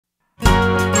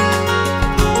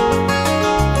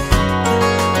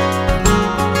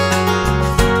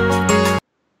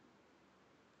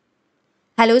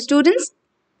Hello students.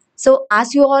 So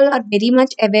as you all are very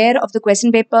much aware of the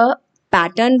question paper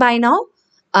pattern by now,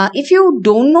 if you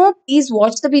don't know, please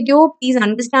watch the video, please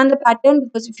understand the pattern,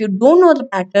 because if you don't know the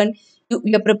pattern,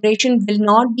 your preparation will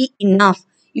not be enough.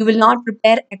 You will not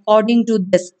prepare according to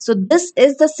this. So this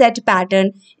is the set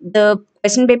pattern. The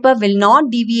question paper will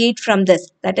not deviate from this.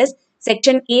 That is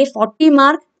section A 40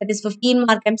 mark, that is 15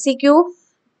 mark MCQ,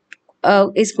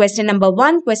 is question number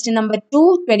 1. Question number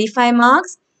 2, 25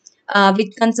 marks,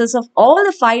 which consists of all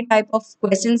the 5 type of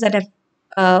questions that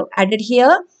I've added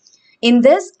here. In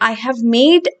this, I have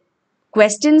made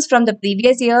questions from the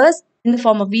previous years in the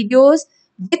form of videos,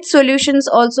 with solutions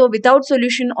also, without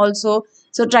solution also.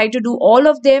 So try to do all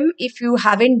of them if you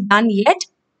haven't done yet.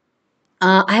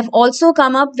 I have also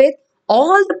come up with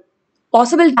all the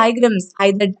possible diagrams,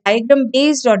 either diagram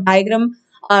based or diagram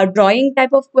drawing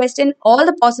type of question, all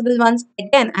the possible ones.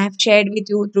 Again, I have shared with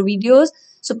you through videos.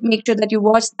 So make sure that you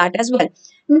watch that as well.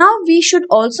 Now we should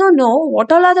also know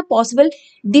what all are the possible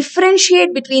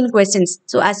differentiate between questions.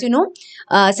 So as you know,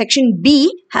 section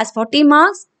B has 40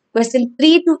 marks. Question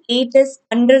 3 to 8 is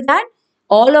under that.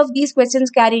 All of these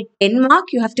questions carry 10 mark.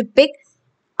 You have to pick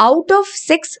out of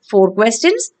 6 4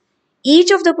 questions. Each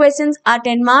of the questions are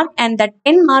 10 mark, and that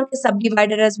 10 mark is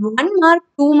subdivided as 1 mark,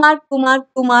 2 mark, 2 mark,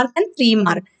 2 mark, and 3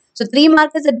 mark. So 3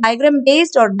 mark is a diagram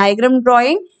based or diagram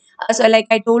drawing. So like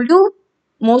I told you,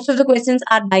 most of the questions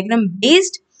are diagram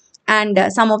based, and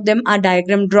some of them are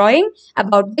diagram drawing,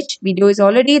 about which video is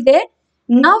already there.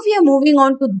 Now we are moving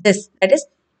on to this, that is,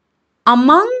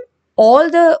 among all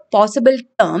the possible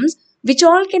terms, which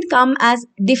all can come as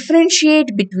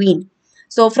differentiate between.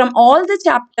 So from all the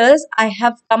chapters, I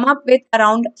have come up with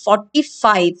around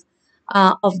 45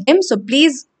 of them. So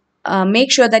please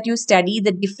make sure that you study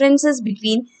the differences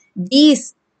between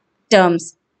these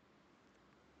terms.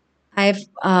 I've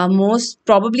most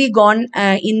probably gone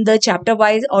in the chapter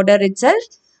wise order itself.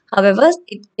 However,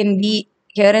 it can be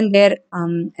here and there,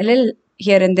 a little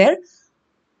here and there.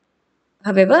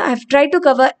 However, I've tried to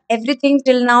cover everything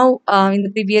till now in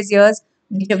the previous years,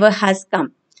 whichever has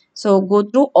come. So go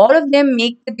through all of them,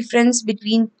 make the difference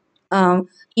between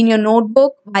in your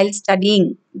notebook while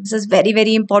studying. This is very,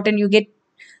 very important. You get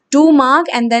 2 mark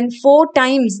and then 4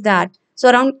 times that. So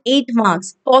around 8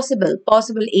 marks, possible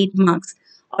 8 marks.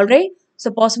 All right.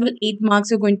 So possible 8 marks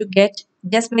you're going to get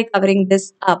just by covering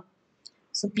this up.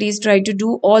 So please try to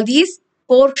do all these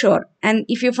for sure. And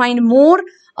if you find more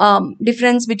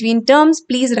difference between terms,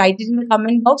 please write it in the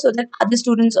comment box so that other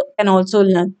students can also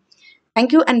learn.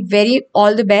 Thank you and very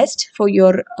all the best for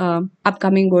your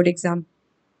upcoming board exam.